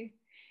okay.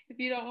 If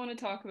you don't want to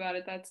talk about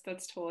it, that's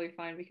totally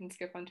fine. We can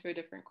skip on to a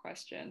different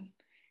question.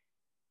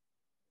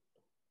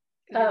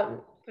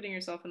 You're putting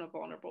yourself in a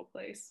vulnerable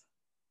place.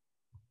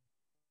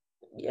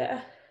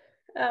 Yeah.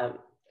 I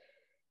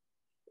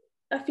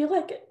feel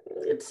like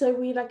it's so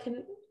weird. I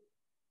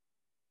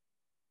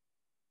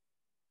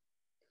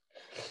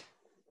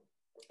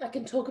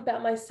can talk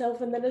about myself,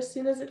 and then as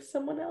soon as it's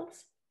someone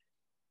else,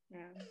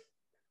 yeah,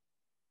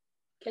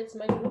 gets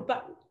emotional.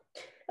 But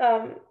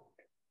I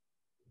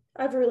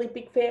have a really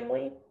big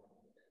family,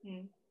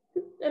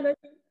 and I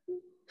think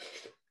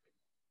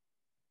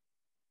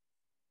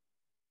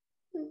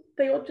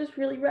they all just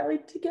really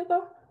rallied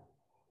together.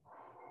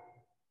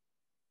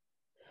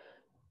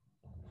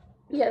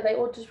 Yeah, they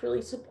all just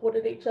really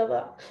supported each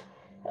other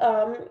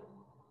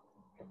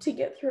to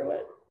get through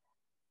it.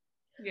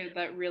 Yeah,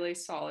 that really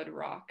solid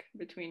rock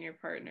between your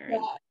partner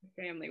and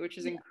your family, which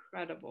is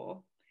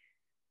incredible.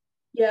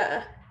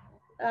 Yeah.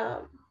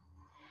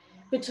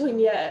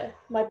 Between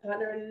my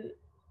partner and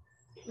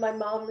my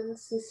mom and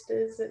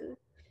sisters and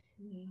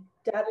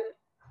dad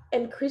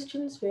and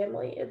Christian's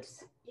family,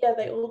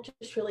 they all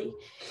just really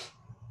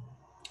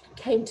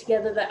came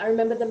together. That I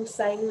remember them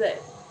saying that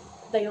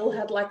they all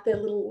had like their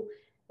little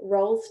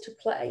roles to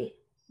play.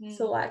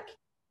 So like,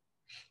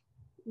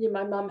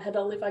 my mum had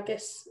Olive, I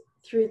guess,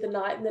 through the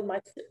night, and then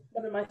one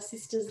of my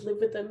sisters lived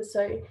with them,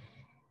 so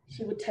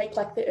she would take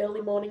like the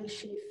early morning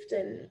shift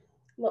and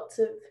lots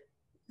of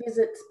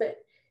visits,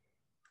 but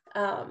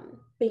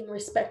being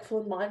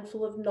respectful and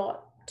mindful of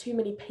not too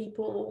many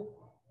people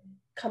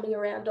coming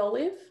around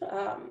Olive,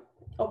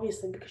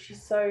 obviously because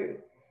she's so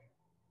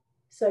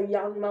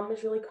young. Mum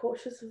was really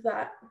cautious of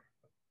that,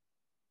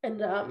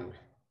 and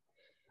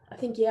I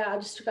think I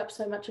just took up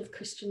so much of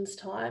Christian's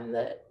time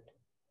that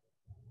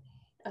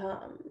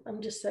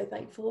I'm just so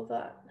thankful of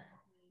that.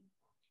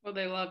 Well,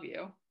 they love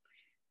you,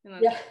 and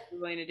that's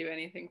willing to do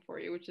anything for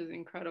you, which is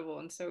incredible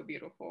and so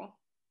beautiful.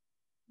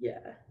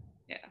 Yeah,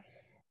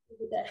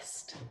 the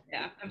best.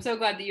 Yeah, I'm so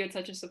glad that you had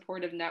such a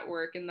supportive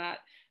network, and that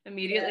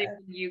immediately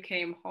when you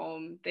came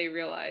home, they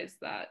realized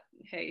that,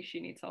 hey, she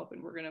needs help,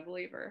 and we're gonna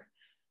believe her.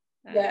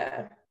 And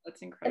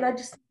that's incredible. And I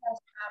just think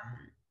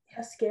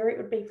how scary it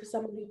would be for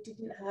someone who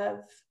didn't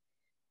have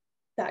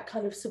that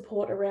kind of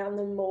support around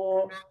them,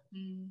 or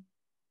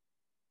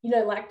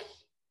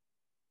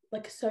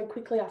like so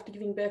quickly after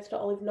giving birth to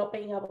Olive, not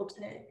being able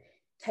to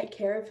take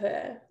care of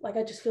her. Like,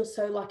 I just feel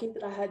so lucky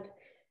that I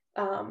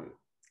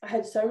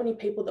had so many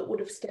people that would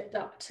have stepped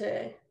up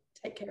to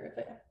take care of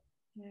her.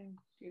 Yeah,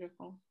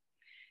 beautiful.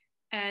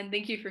 And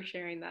thank you for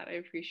sharing that. I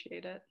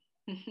appreciate it.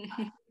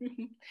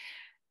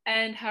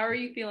 And how are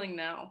you feeling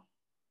now?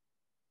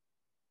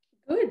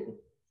 Good.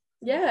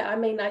 Yeah, I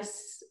mean,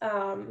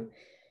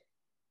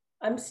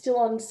 I'm still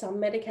on some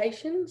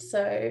medication,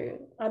 so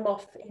I'm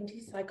off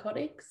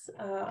antipsychotics.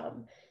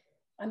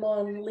 I'm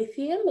on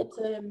lithium. It's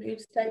a mood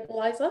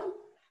stabilizer.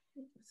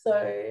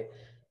 So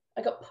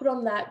I got put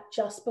on that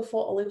just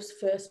before Olive's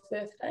first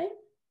birthday.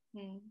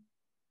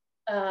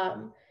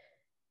 And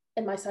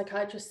my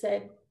psychiatrist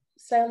said,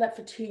 stay on that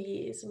for 2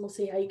 years and we'll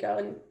see how you go.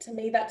 And to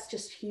me, that's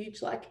just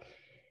huge. Like,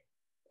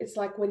 it's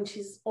like when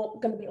she's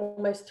going to be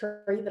almost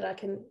 3 that I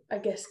can, I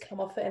guess, come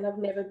off it. And I've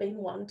never been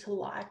one to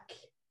like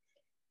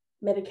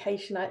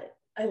medication. I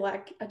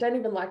don't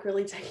even like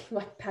really taking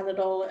like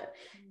Panadol or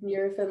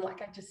Nurofen.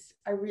 Like,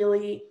 I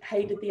really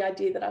hated the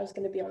idea that I was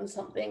going to be on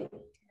something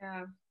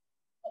like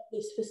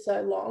this for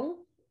so long.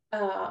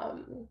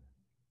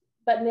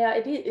 But now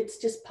it's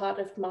just part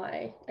of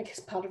my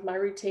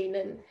routine.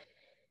 And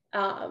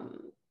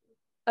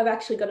I've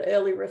actually got an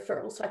early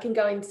referral, so I can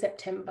go in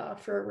September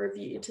for a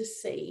review to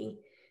see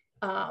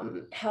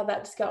how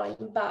that's going.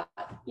 But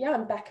yeah,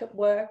 I'm back at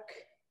work.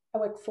 I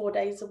work 4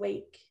 days a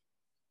week,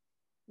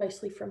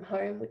 mostly from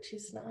home, which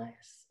is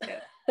nice. Yeah,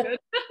 good.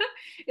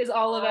 Is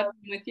Olive at home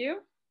with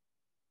you?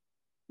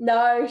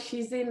 No,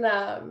 she's in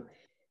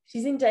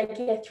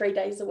daycare 3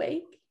 days a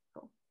week.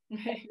 Cool.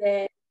 And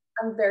then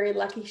I'm very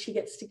lucky she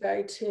gets to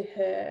go to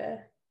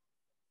her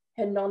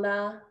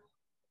nonna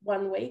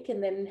 1 week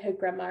and then her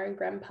grandma and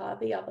grandpa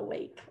the other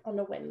week on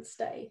a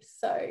Wednesday.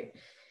 So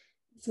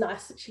it's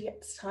nice that she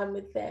gets time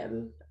with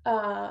them.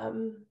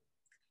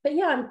 but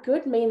yeah, I'm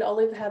good. Me and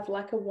Olive have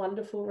like a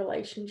wonderful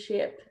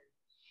relationship.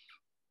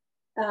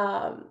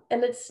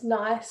 And it's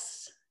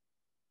nice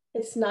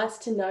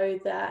to know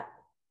that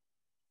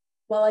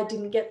while I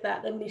didn't get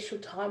that initial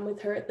time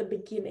with her at the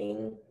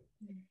beginning,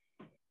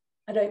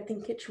 I don't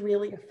think it's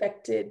really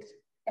affected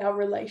our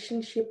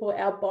relationship or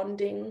our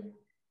bonding.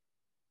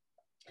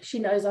 She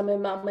knows I'm her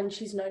mum, and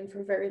she's known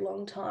for a very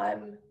long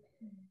time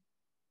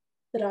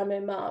that I'm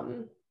her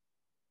mum.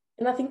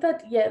 And I think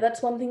that, yeah,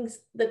 that's one thing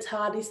that's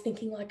hard, is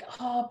thinking like,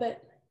 oh,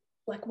 but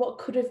like what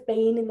could have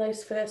been in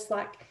those first,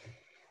 like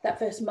that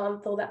first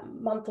month or that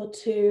month or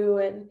two.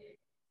 And,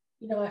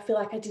 you know, I feel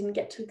like I didn't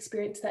get to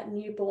experience that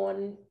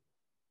newborn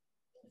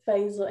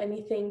phase or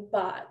anything,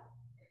 but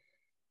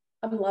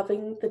I'm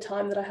loving the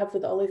time that I have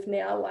with Olive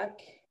now.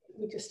 Like,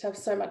 we just have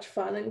so much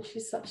fun, and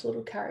she's such a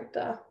little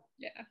character.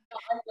 Yeah.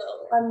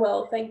 I'm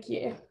well, thank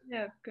you.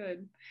 Yeah,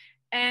 good.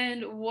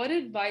 And what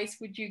advice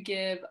would you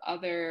give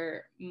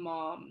other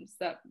moms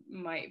that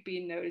might be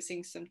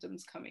noticing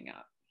symptoms coming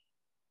up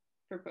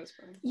for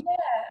postpartum? Yeah.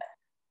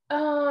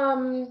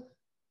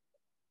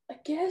 I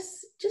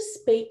guess just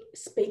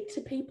speak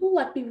to people,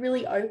 like be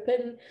really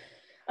open.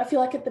 I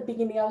feel like at the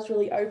beginning I was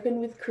really open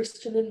with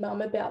Christian and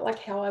Mum about like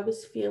how I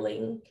was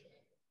feeling,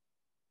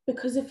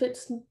 because if it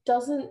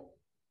doesn't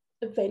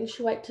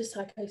eventuate to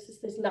psychosis,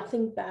 there's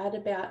nothing bad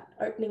about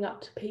opening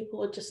up to people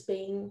or just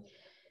being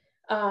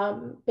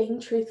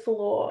truthful.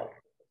 Or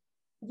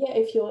yeah,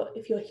 if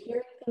you're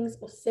hearing things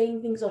or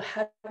seeing things or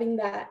having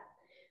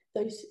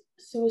those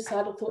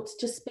suicidal thoughts,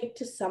 just speak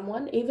to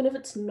someone, even if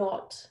it's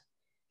not,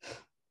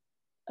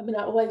 I mean,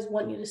 I always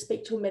want you to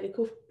speak to a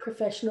medical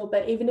professional,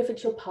 but even if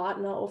it's your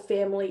partner or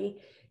family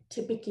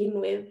to begin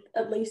with,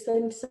 at least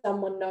then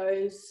someone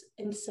knows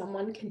and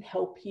someone can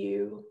help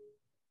you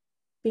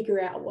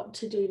figure out what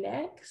to do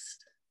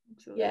next.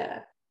 Absolutely.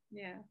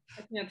 Yeah,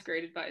 I think that's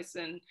great advice.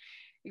 And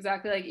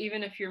exactly, like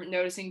even if you're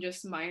noticing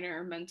just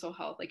minor mental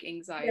health like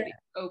anxiety,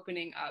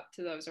 opening up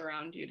to those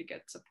around you to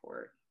get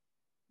support.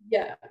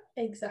 Yeah,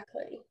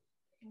 exactly.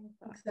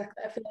 I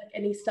feel like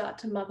any start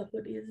to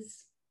motherhood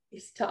is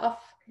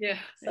tough. Yeah.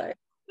 So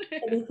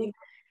anything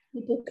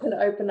people can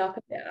open up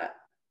about,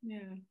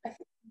 I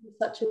think it's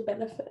such a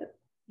benefit.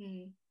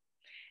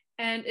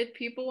 And if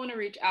people want to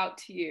reach out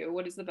to you,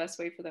 what is the best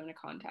way for them to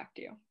contact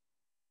you?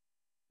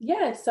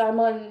 Yeah, so I'm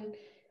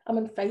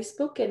on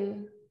Facebook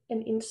and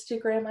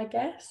Instagram, I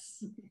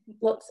guess.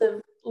 Lots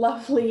of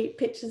lovely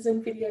pictures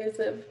and videos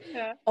of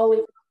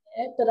Olive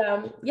there.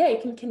 But yeah, you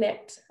can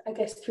connect, I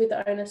guess, through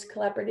the Owners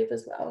Collaborative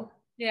as well.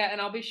 Yeah,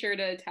 and I'll be sure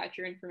to attach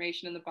your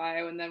information in the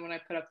bio, and then when I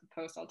put up the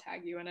post, I'll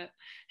tag you in it.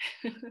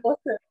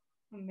 Awesome.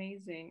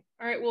 Amazing.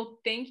 All right, well,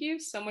 thank you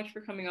so much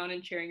for coming on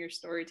and sharing your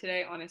story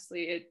today.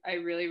 Honestly, I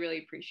really, really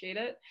appreciate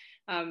it.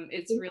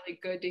 It's really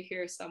good to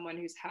hear someone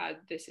who's had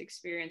this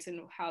experience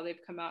and how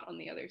they've come out on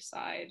the other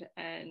side.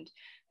 And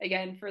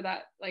again, for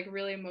that like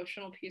really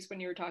emotional piece when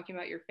you were talking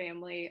about your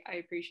family, I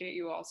appreciate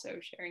you also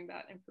sharing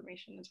that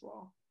information as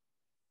well.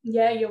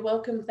 Yeah, you're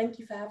welcome. Thank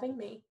you for having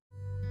me.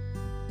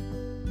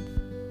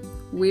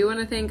 We want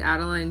to thank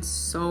Adeline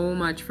so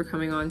much for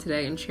coming on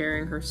today and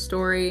sharing her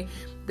story.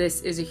 This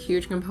is a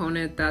huge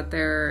component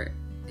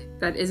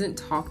that isn't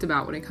talked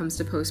about when it comes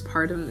to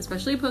postpartum,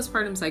 especially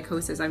postpartum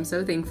psychosis. I'm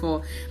so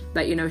thankful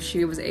that, you know,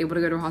 she was able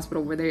to go to a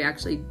hospital where they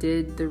actually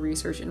did the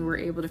research and were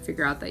able to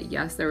figure out that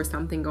yes, there was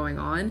something going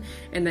on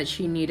and that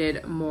she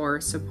needed more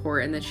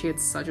support, and that she had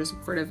such a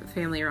supportive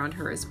family around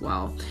her as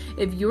well.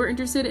 If you're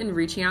interested in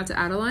reaching out to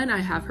Adeline, I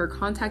have her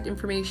contact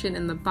information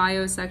in the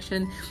bio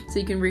section, so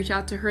you can reach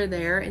out to her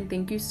there. And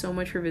thank you so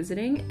much for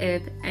visiting.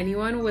 If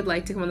anyone would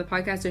like to come on the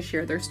podcast to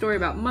share their story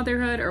about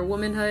motherhood or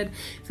womanhood,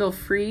 feel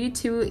free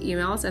to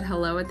email us at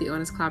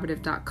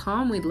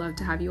hello@theonestcollaborative.com. We'd love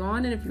to have you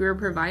on. And if you're a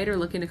provider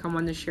looking to come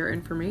on to share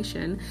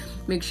information,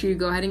 make sure you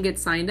go ahead and get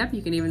signed up.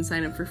 You can even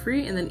sign up for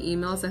free, and then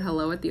email us at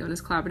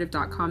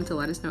hello@theonestcollaborative.com to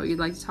let us know what you'd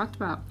like to talk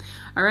about.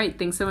 All right,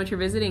 thanks so much for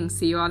visiting.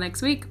 See you all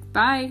next week.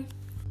 Bye.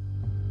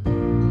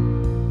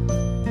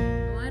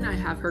 I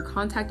have her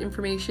contact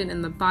information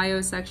in the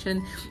bio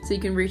section, so you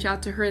can reach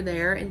out to her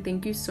there. And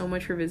thank you so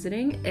much for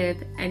visiting. If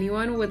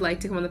anyone would like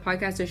to come on the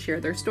podcast to share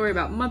their story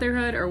about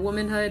motherhood or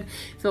womanhood,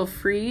 feel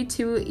free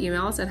to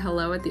email us at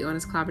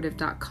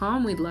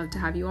hello@theonestcollaborative.com. We'd love to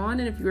have you on.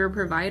 And if you're a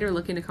provider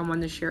looking to come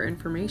on to share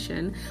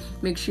information,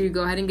 make sure you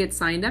go ahead and get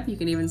signed up. You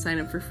can even sign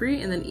up for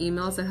free, and then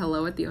email us at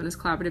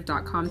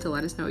hello@theonestcollaborative.com to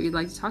let us know what you'd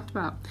like to talk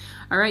about.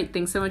 All right,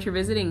 thanks so much for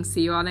visiting.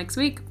 See you all next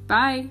week.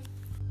 Bye.